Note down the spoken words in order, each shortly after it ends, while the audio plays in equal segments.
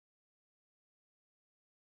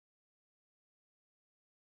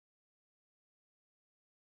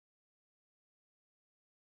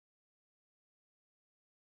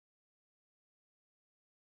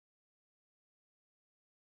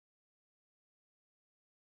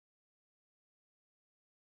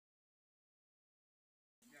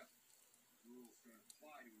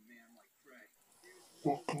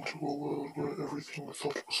Welcome to a world where everything we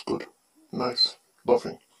thought was good, nice,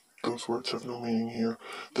 loving. Those words have no meaning here.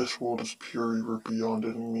 This world is pure evil beyond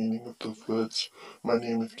any meaning of those words. My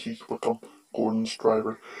name is Keith Wickham, Gordon's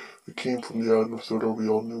driver. I came from the island of Sodor we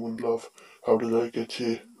all knew and loved. How did I get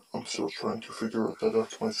here? I'm still trying to figure that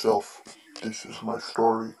out myself. This is my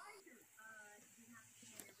story.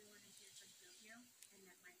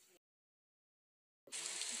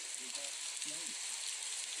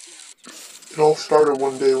 It all started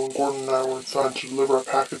one day when Gordon and I were inside to deliver a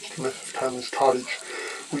package to Mrs. Kindly's cottage.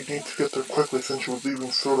 We needed to get there quickly since she was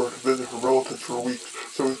leaving Sodor to visit her relatives for a week,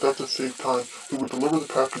 so we thought to save time, we would deliver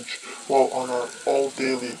the package while on our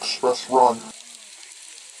all-daily express run.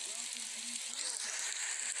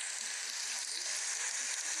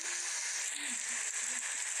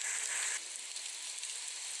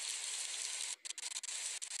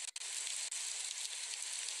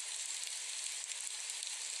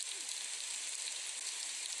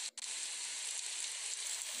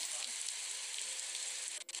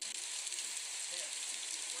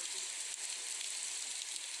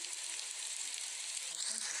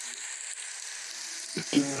 It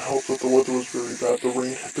didn't help that the weather was very bad. The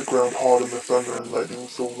rain hit the ground hard and the thunder and lightning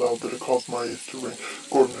was so loud that it caused my ears to ring.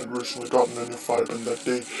 Gordon had recently gotten a new fireman that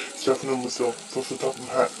day. Stephen and Lucille, plus the top of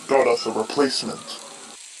hat, got us a replacement.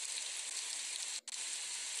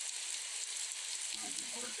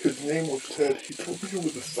 His name was Ted. He told me he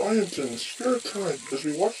was a scientist in his spare time as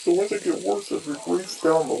we watched the weather get worse as we raced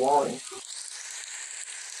down the line.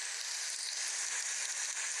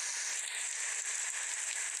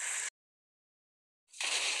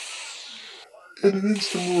 In an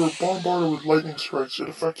instant we were bombarded with lightning strikes. It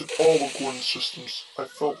affected all of Gordon's systems. I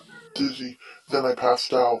felt dizzy, then I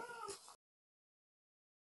passed out.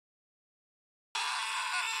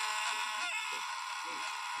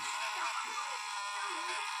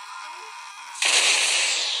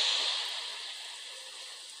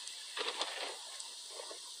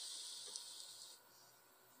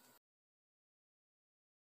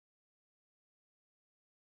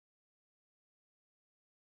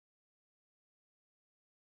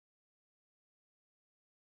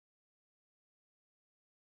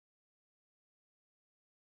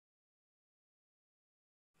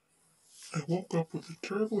 I woke up with a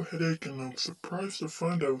terrible headache and I was surprised to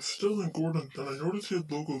find I was still in Gordon. Then I noticed he had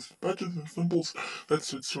logos, badges and symbols that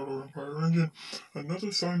said Sodor Empire Engine.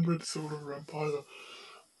 Another sign read Sodor Empire.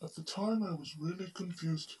 At the time I was really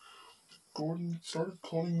confused. Gordon started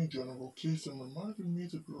calling me General Keith and reminded me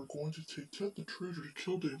that we were going to take Ted the traitor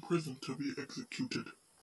killed in prison to be executed.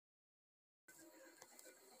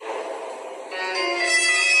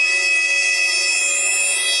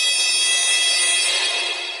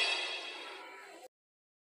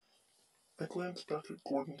 I glanced back at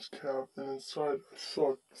Gordon's cab, and inside I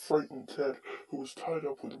saw frightened Ted, who was tied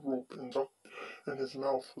up with rope and his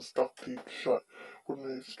mouth was duct taped shut. When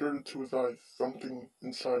I stared into his eyes, something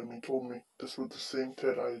inside of me told me this was the same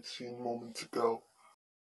Ted I had seen moments ago.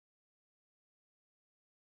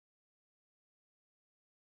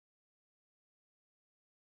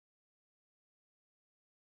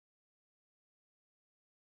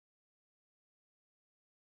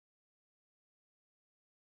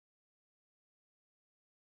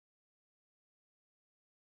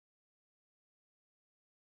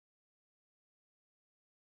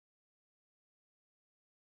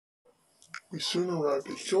 We soon arrived.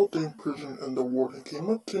 A short day in prison, and the warden came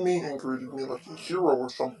up to me and greeted me like a hero or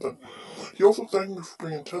something. He also thanked me for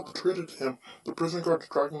bringing Ted the traitor to him. The prison guards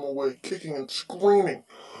dragged him away, kicking and screaming.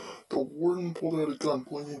 The warden pulled out a gun,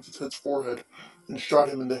 pointing to Ted's forehead, and shot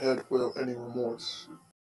him in the head without any remorse.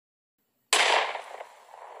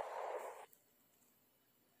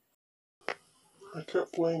 I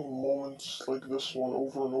kept playing moments like this one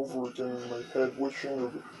over and over again in my head, wishing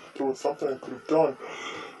that there was something I could have done.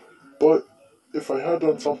 But if I had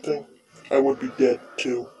done something, I would be dead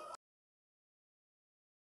too.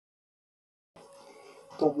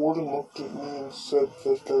 The warden looked at me and said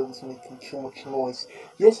that guy was making too much noise.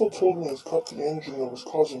 He also told me to cut the engine that was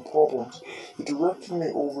causing problems. He directed me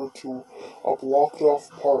over to a blocked off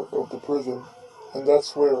part of the prison, and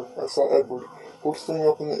that's where I saw Edward, hoisting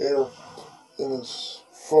up in the air, and his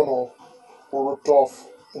funnel were ripped off,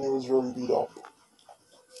 and he was very beat up.